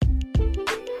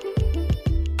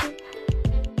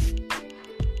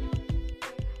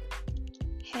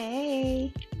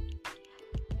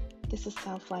This is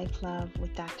Self Life Love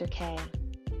with Dr. K.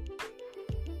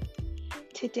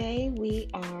 Today we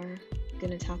are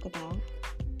going to talk about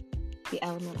the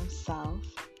element of self,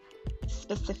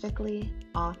 specifically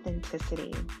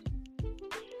authenticity.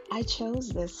 I chose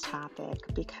this topic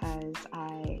because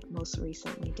I most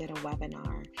recently did a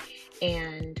webinar,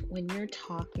 and when you're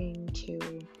talking to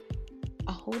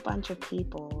a whole bunch of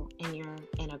people and you're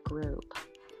in a group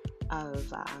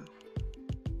of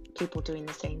people doing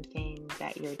the same thing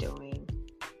that you're doing,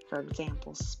 for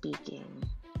example, speaking,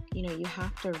 you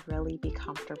have to really be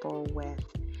comfortable with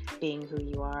being who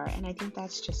you are. And I think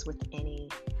that's just with any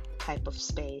type of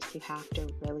space. You have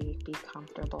to really be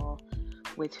comfortable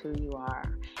with who you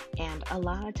are. And a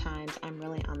lot of times I'm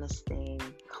really on this thing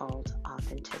called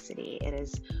authenticity. It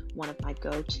is one of my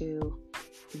go-to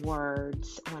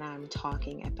words when I'm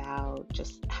talking about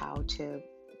just how to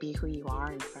be who you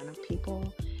are in front of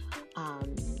people.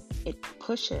 It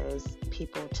pushes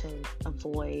people to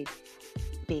avoid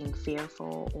being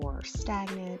fearful or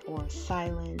stagnant or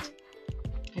silent.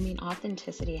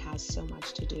 Authenticity has so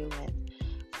much to do with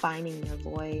finding your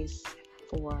voice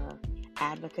for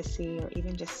advocacy or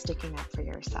even just sticking up for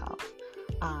yourself.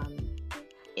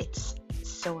 It's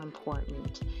so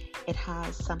important. It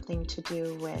has something to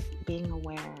do with being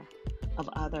aware of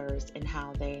others and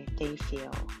how they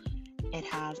feel. It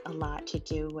has a lot to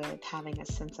do with having a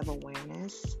sense of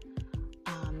awareness,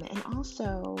 and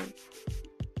also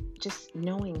just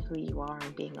knowing who you are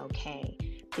and being okay,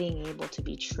 being able to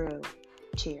be true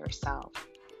to yourself.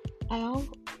 I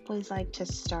always like to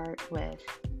start with,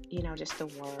 just the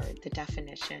word, the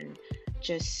definition,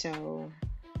 just so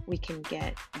we can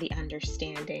get the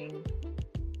understanding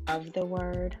of the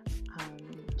word.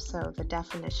 So the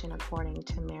definition, according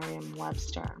to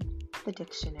Merriam-Webster, the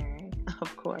dictionary,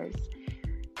 of course,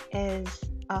 is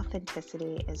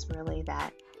authenticity is really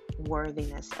that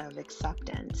worthiness of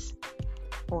acceptance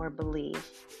or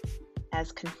belief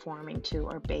as conforming to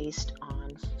or based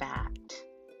on fact.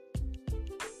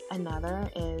 Another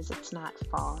is it's not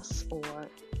false or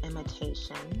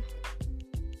imitation.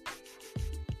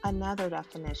 Another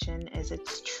definition is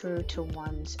it's true to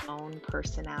one's own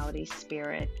personality,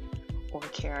 spirit, or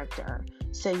character.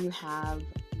 So you have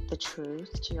the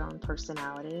truth to your own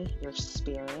personality, your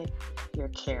spirit, your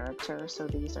character. So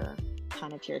these are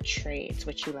kind of your traits,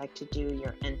 what you like to do,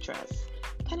 your interests.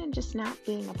 Kind of just not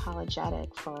being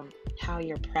apologetic for how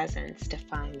your presence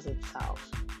defines itself.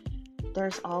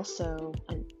 There's also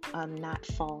a not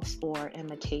false or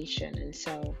imitation, and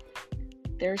so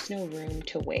there's no room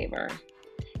to waver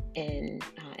in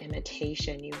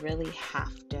imitation. You really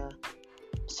have to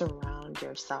surround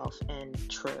yourself in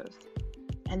truth.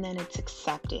 And then it's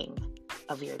accepting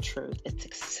of your truth. It's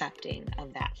accepting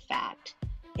of that fact.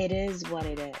 It is what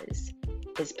it is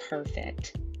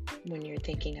perfect when you're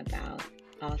thinking about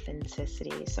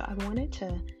authenticity. So I wanted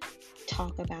to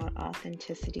talk about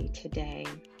authenticity today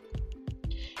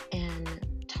and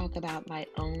talk about my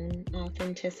own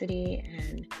authenticity,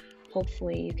 and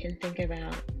hopefully you can think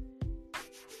about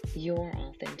your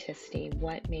authenticity,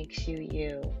 what makes you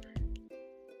you,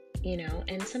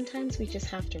 and sometimes we just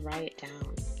have to write it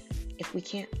down. If we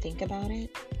can't think about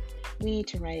it, we need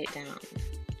to write it down.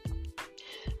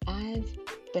 I've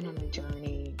been on a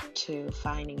journey to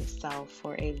finding self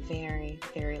for a very,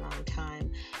 very long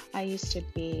time. I used to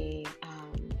be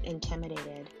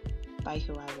intimidated by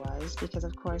who I was because,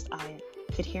 of course, I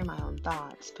could hear my own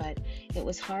thoughts, but it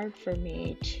was hard for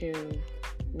me to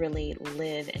really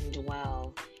live and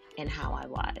dwell in how I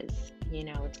was.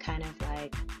 It's kind of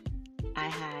like I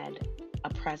had a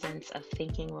presence of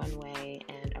thinking one way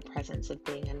and a presence of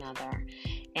being another.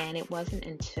 And it wasn't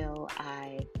until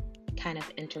I kind of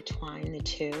intertwined the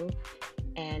two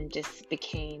and just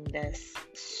became this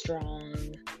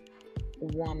strong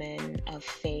woman of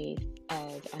faith,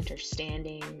 of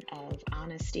understanding, of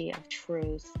honesty, of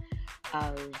truth,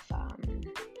 of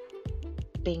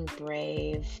being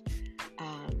brave,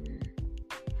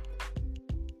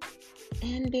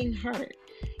 and being hurt,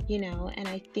 and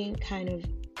I think kind of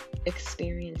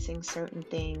experiencing certain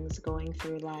things, going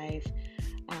through life,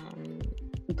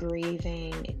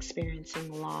 grieving,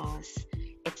 experiencing loss,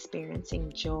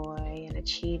 experiencing joy and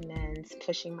achievements,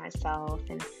 pushing myself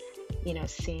and,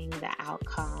 seeing the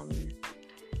outcome,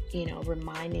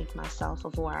 reminding myself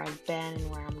of where I've been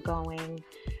and where I'm going.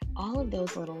 All of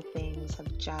those little things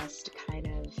have just kind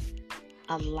of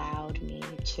allowed me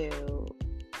to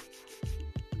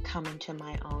come into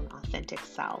my own authentic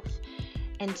self.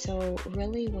 And so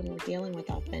really when we're dealing with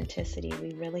authenticity,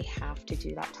 we really have to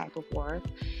do that type of work.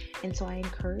 And so I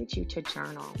encourage you to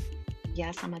journal.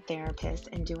 Yes, I'm a therapist,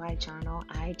 and do I journal?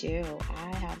 I do.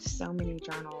 I have so many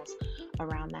journals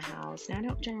around the house. Now, I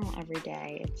don't journal every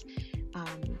day. It's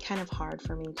kind of hard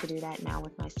for me to do that now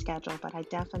with my schedule, but I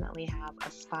definitely have a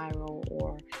spiral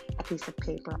or a piece of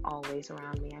paper always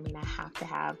around me. I mean, I have to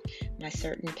have my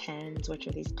certain pens, which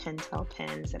are these Pentel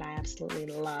pens that I absolutely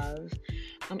love.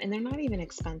 And they're not even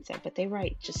expensive, but they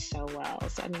write just so well.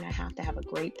 So, I mean, I have to have a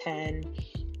great pen.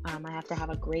 I have to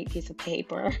have a great piece of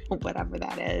paper, whatever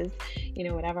that is,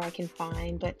 whatever I can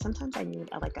find. But sometimes I need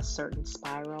like a certain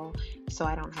spiral so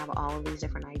I don't have all of these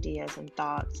different ideas and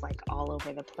thoughts like all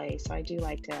over the place. So I do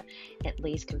like to at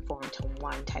least conform to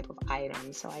one type of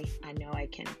item so I know I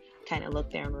can kind of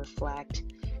look there and reflect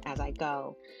as I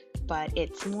go. But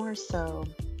it's more so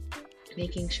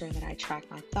making sure that I track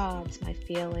my thoughts, my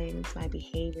feelings, my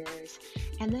behaviors,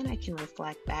 and then I can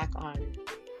reflect back on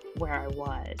where I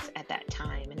was at that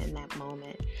time and in that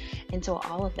moment. And so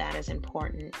all of that is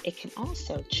important. It can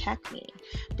also check me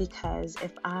because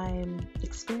if I'm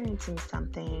experiencing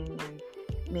something and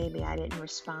maybe I didn't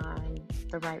respond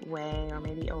the right way, or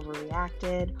maybe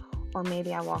overreacted, or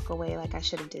maybe I walk away like I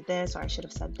should have did this or I should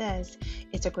have said this,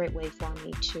 it's a great way for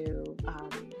me to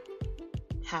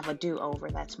have a do-over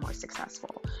that's more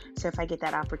successful. So if I get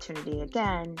that opportunity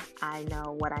again, I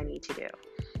know what I need to do.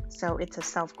 So it's a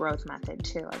self-growth method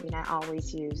too. I mean, I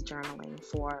always use journaling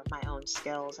for my own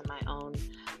skills and my own,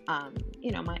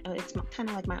 it's kind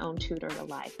of like my own tutor to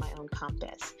life, my own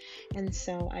compass. And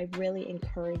so I really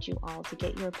encourage you all to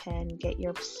get your pen, get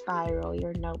your spiral,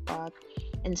 your notebook,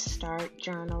 and start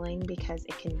journaling because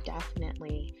it can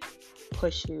definitely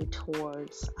push you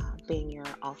towards being your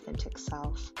authentic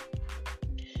self.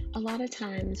 A lot of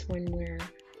times when we're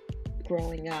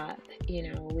growing up,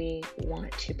 we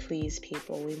want to please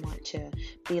people. We want to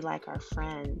be like our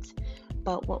friends.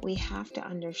 But what we have to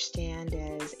understand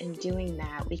is in doing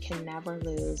that, we can never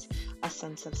lose a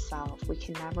sense of self. We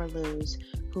can never lose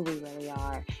who we really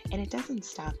are. And it doesn't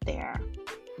stop there.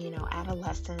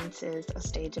 Adolescence is a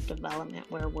stage of development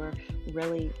where we're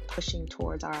really pushing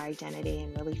towards our identity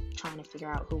and really trying to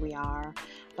figure out who we are.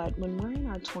 But when we're in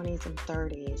our 20s and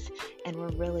 30s and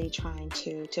we're really trying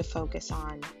to focus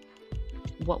on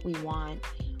what we want,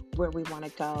 where we want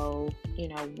to go,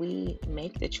 we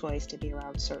make the choice to be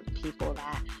around certain people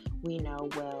that we know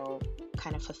will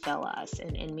kind of fulfill us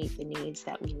and meet the needs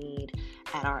that we need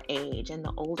at our age. And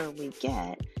the older we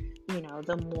get,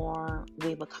 the more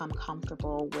we become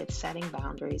comfortable with setting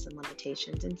boundaries and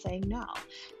limitations and saying, no,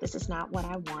 this is not what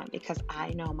I want because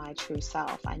I know my true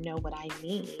self. I know what I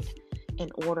need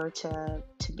in order to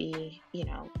be,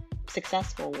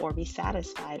 successful or be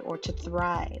satisfied or to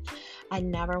thrive. I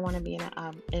never want to be in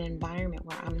an environment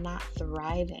where I'm not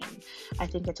thriving. I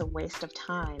think it's a waste of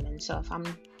time. And so if I'm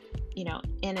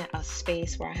in a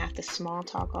space where I have to small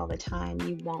talk all the time,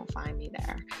 you won't find me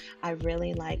there. I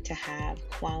really like to have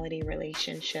quality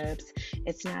relationships.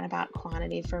 It's not about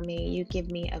quantity for me. You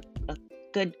give me a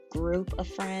good group of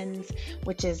friends,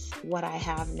 which is what I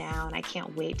have now, and I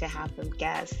can't wait to have them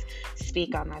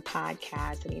speak on my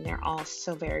podcast. I mean, they're all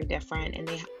so very different, and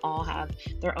they all have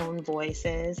their own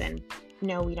voices. And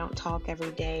no, we don't talk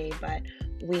every day, but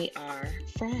we are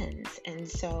friends. And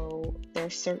so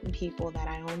there's certain people that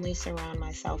I only surround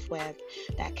myself with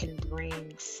that can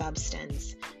bring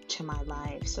substance to my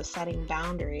life. So setting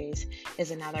boundaries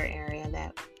is another area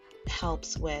that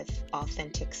helps with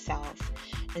authentic self.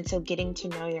 And so getting to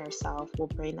know yourself will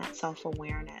bring that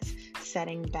self-awareness.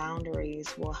 Setting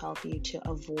boundaries will help you to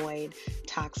avoid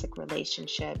toxic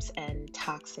relationships and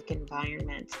toxic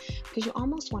environments because you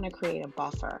almost want to create a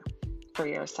buffer for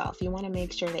yourself. You want to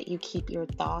make sure that you keep your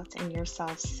thoughts and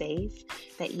yourself safe,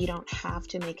 that you don't have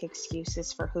to make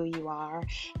excuses for who you are,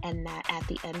 and that at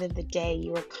the end of the day,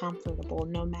 you are comfortable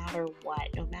no matter what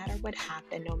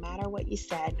happened, no matter what you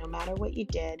said, no matter what you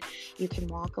did. You can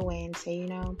walk away and say,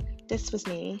 this was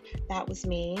me, that was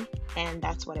me, and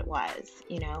that's what it was.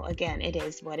 Again, it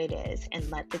is what it is, and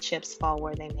let the chips fall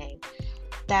where they may.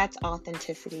 That's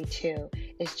authenticity too.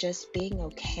 It's just being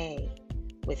okay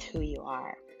with who you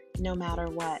are, no matter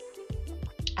what.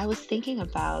 I was thinking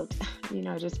about,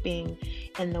 just being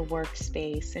in the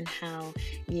workspace and how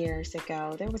years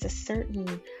ago there was a certain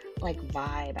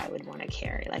vibe I would want to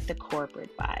carry, like the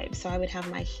corporate vibe. So I would have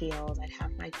my heels, I'd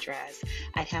have my dress,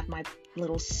 I'd have my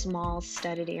little small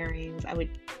studded earrings. I would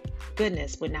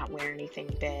not wear anything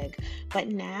big. But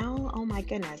now, oh my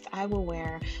goodness, I will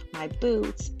wear my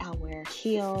boots, I'll wear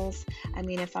heels. I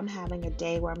mean, if I'm having a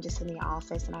day where I'm just in the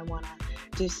office and I want to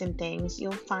do some things,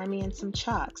 you'll find me in some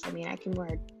Chucks. I mean, I can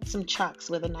wear some Chucks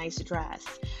with a nice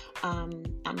dress.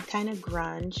 I'm kind of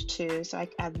grunge too, so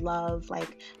I love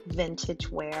like vintage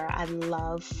wear. I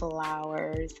love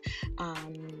flowers.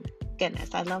 Um,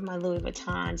 Goodness, I love my Louis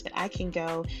Vuittons, but I can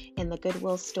go in the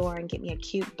Goodwill store and get me a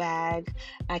cute bag.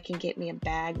 I can get me a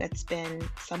bag that's been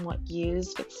somewhat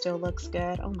used but still looks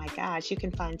good. Oh my gosh, you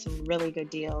can find some really good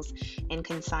deals in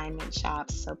consignment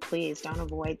shops. So please don't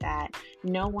avoid that.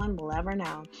 No one will ever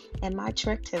know. And my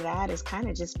trick to that is kind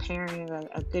of just pairing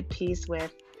a good piece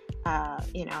with a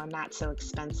not so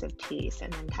expensive piece,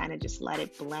 and then kind of just let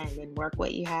it blend and work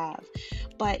what you have.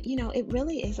 But, it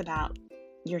really is about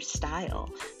your style.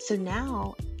 So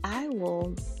now I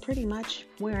will pretty much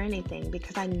wear anything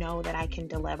because I know that I can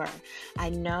deliver. I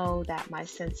know that my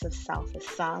sense of self is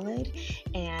solid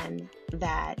and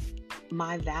that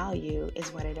my value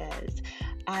is what it is.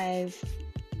 I've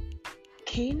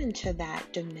came into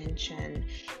that dimension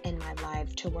in my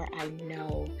life to where I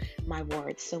know my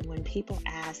worth. So when people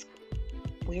ask,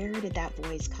 where did that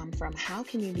voice come from? How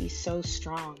can you be so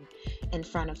strong in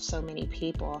front of so many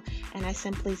people? And I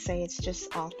simply say it's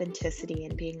just authenticity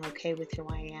and being okay with who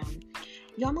I am.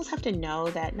 You almost have to know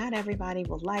that not everybody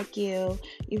will like you.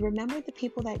 You remember the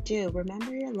people that do.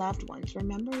 Remember your loved ones.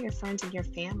 Remember your friends and your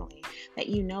family that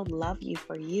love you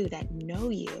for you, that know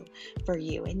you for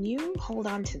you. And you hold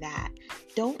on to that.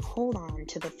 Don't hold on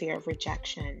to the fear of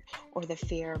rejection or the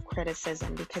fear of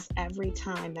criticism, because every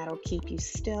time that'll keep you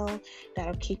still,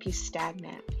 that'll keep you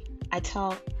stagnant. I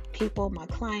tell people, my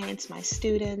clients, my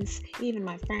students, even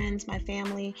my friends, my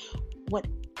family, what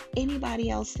anybody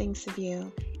else thinks of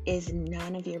you is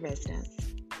none of your business.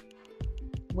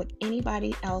 What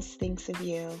anybody else thinks of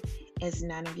you is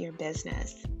none of your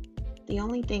business. The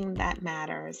only thing that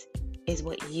matters is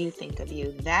what you think of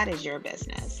you. That is your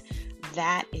business.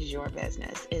 That is your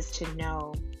business, is to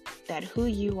know that who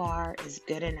you are is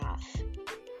good enough,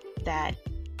 that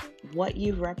what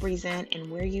you represent and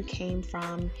where you came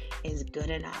from is good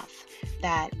enough,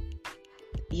 that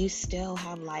you still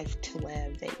have life to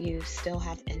live, that you still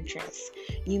have interests.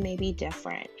 You may be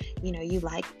different. You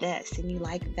like this and you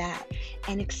like that.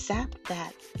 And accept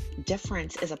that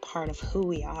difference is a part of who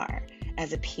we are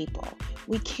as a people.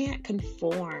 We can't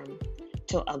conform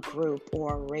to a group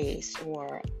or a race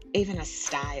or even a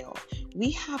style.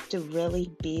 We have to really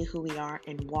be who we are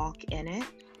and walk in it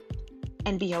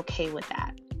and be okay with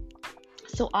that.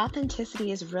 So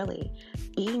authenticity is really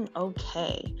being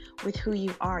okay with who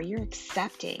you are. You're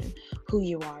accepting who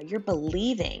you are. You're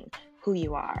believing who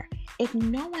you are. If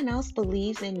no one else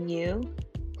believes in you,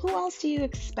 who else do you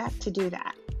expect to do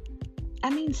that? I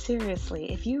mean,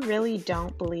 seriously, if you really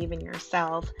don't believe in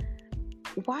yourself,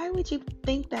 why would you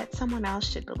think that someone else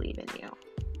should believe in you?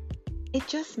 It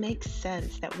just makes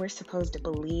sense that we're supposed to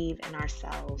believe in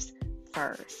ourselves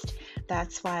first.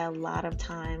 That's why a lot of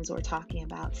times we're talking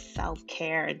about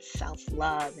self-care and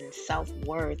self-love and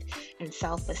self-worth and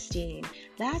self-esteem.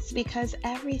 That's because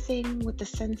everything with the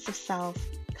sense of self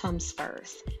comes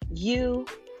first. You,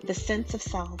 the sense of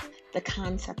self, the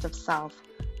concept of self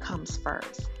comes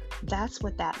first. That's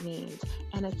what that means.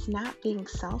 And it's not being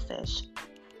selfish.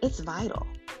 It's vital.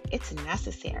 It's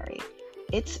necessary.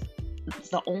 It's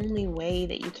the only way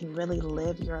that you can really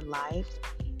live your life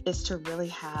is to really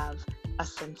have a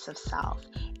sense of self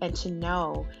and to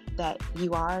know that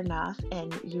you are enough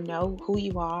and you know who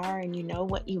you are and you know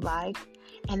what you like.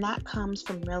 And that comes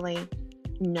from really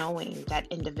knowing that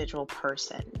individual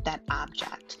person, that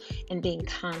object, and being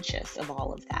conscious of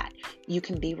all of that. You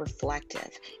can be reflective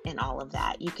in all of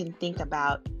that. You can think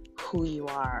about who you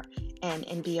are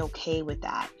and be okay with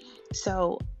that.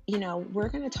 So, we're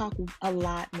going to talk a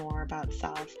lot more about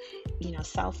self.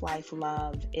 Self-life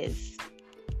love is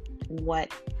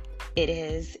what it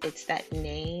is. It's that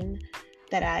name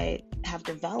that I have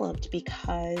developed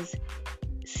because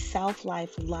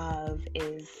self-life love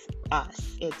is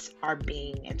us. It's our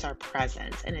being, it's our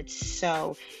presence, and it's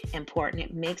so important.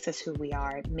 It makes us who we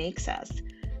are. It makes us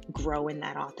grow in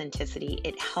that authenticity.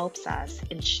 It helps us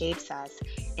and shapes us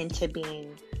into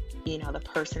being, the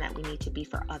person that we need to be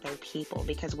for other people,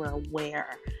 because we're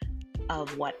aware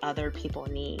of what other people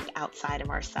need outside of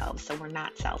ourselves. So we're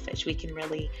not selfish. We can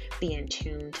really be in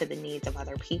tune to the needs of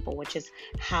other people, which is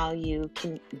how you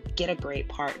can get a great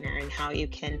partner and how you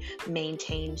can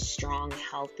maintain strong,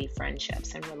 healthy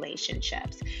friendships and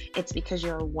relationships. It's because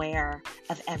you're aware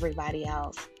of everybody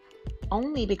else,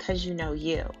 only because you know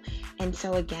you. And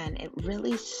so again, it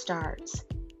really starts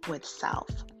with self.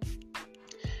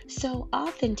 So,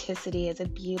 authenticity is a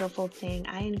beautiful thing.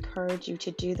 I encourage you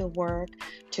to do the work,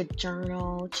 to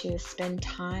journal, to spend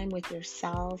time with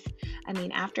yourself. I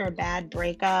mean, after a bad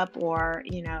breakup, or,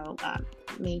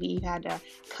 maybe you had to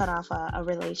cut off a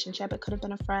relationship, it could have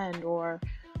been a friend or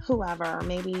whoever.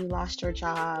 Maybe you lost your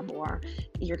job or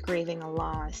you're grieving a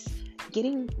loss.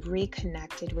 Getting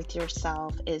reconnected with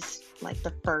yourself is like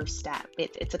the first step.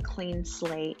 It's a clean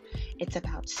slate, it's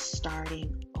about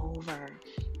starting over.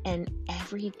 And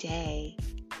every day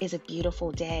is a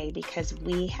beautiful day because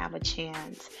we have a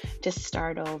chance to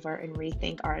start over and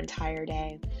rethink our entire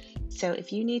day. So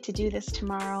if you need to do this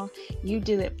tomorrow, you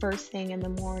do it first thing in the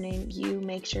morning. You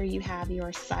make sure you have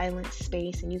your silent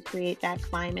space and you create that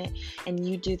climate and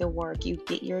you do the work. You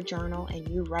get your journal and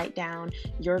you write down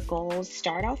your goals.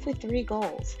 Start off with 3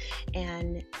 goals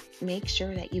and make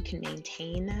sure that you can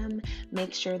maintain them.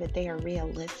 Make sure that they are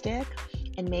realistic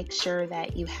and make sure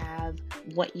that you have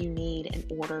what you need in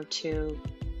order to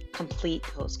complete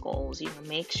those goals.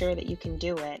 Make sure that you can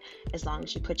do it as long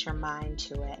as you put your mind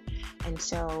to it. And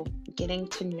so getting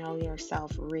to know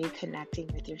yourself,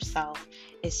 reconnecting with yourself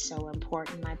is so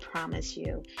important. I promise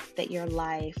you that your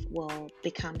life will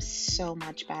become so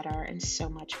much better and so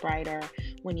much brighter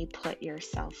when you put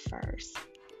yourself first.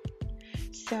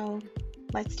 So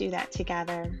let's do that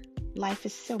together. Life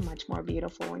is so much more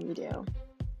beautiful when you do.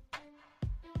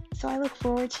 So I look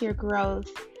forward to your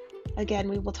growth. Again,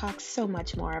 we will talk so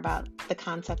much more about the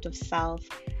concept of self.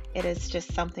 It is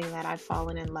just something that I've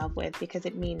fallen in love with because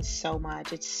it means so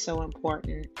much. It's so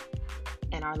important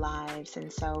in our lives.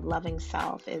 And so loving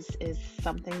self is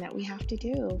something that we have to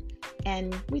do.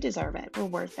 And we deserve it. We're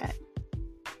worth it.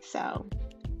 So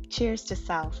cheers to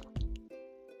self.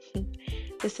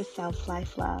 This is Self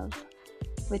Life Love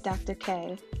with Dr.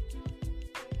 K.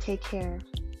 Take care.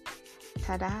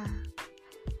 Ta-da.